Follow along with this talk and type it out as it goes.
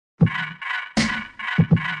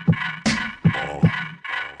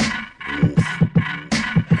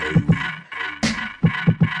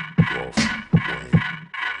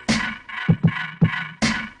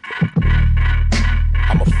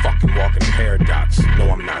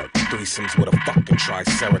threesomes with a fucking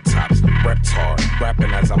triceratops. Repped hard,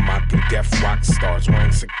 rapping as I'm mocking deaf rock stars.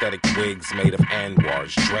 Wearing synthetic wigs made of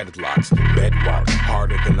Anwars, dreadlocks, bedrock,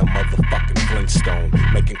 harder than a motherfucking Flintstone.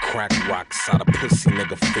 Making crack rocks out of pussy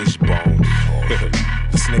nigga fish bones.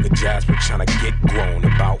 This nigga Jasper tryna get grown.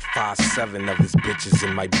 About 5'7" of his bitches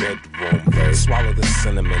in my bedroom. Swallow the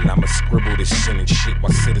cinnamon, I'ma scribble this shit and shit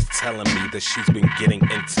while Sid is telling me that she's been getting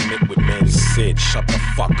intimate with men. Sid, shut the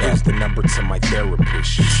fuck up. Here's the number to my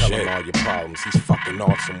therapist. You tell him all your problems, he's fucking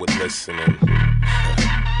awesome with listening.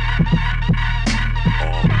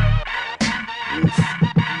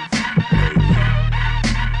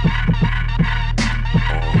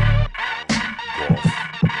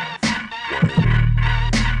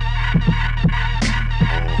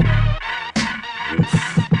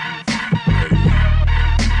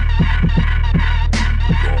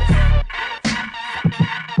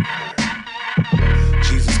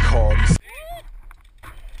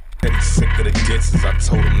 I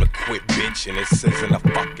told him to quit bitching. It says in a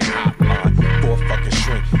fucking hotline for a fucking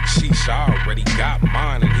shrink. Sheesh, I already got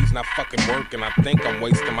mine and he's not fucking working. I think I'm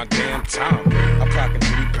wasting my damn time. I'm clocking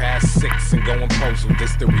 6:03 and going postal.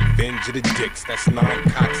 This the revenge of the dicks. That's 9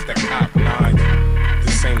 cocks that cop 9.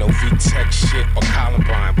 This ain't no V-Tech shit or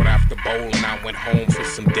Columbine, but after bowling I went home for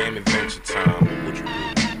some damn adventure time.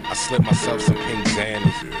 I slipped myself some pink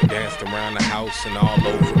Xannies, danced around the house and all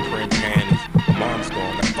over print panties. Mom's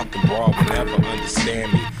gone, that fucking broad will never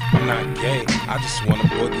understand me. I'm not gay, I just wanna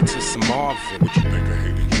boogie to some Marvin. What you think I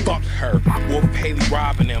hated you? Fuck her, Wolf Haley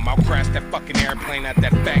robbing him. I'll crash that fucking airplane at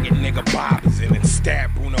that faggot nigga Bob is in and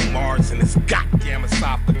stab Bruno Mars in his goddamn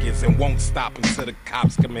esophagus and won't stop until the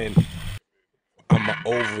cops come in. I'm an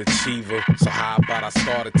overachiever, so how about I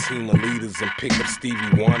start a team of leaders and pick up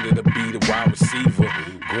Stevie Wonder to be the wide receiver.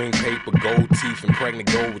 Green paper, gold teeth, and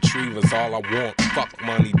pregnant gold retrievers, all I want. Fuck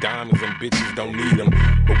money, diamonds, and bitches don't need them.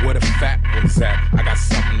 But where the fat ones at? I got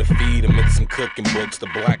something to feed them and some cooking books. The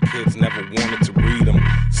black kids never wanted to read them.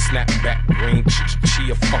 Snap back, green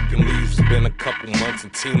chia fucking leaves. It's been a couple months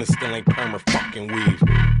and Tina still ain't perma fucking weave.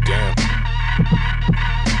 Damn.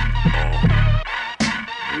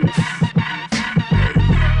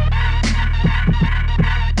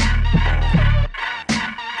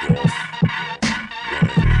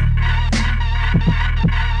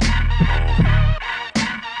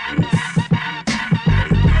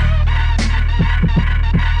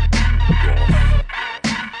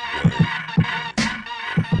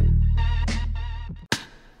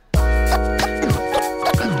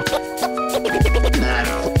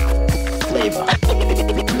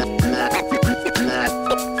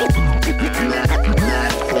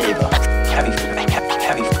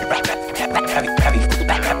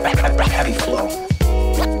 Heavy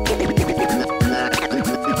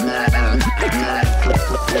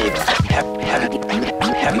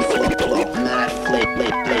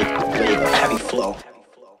flow.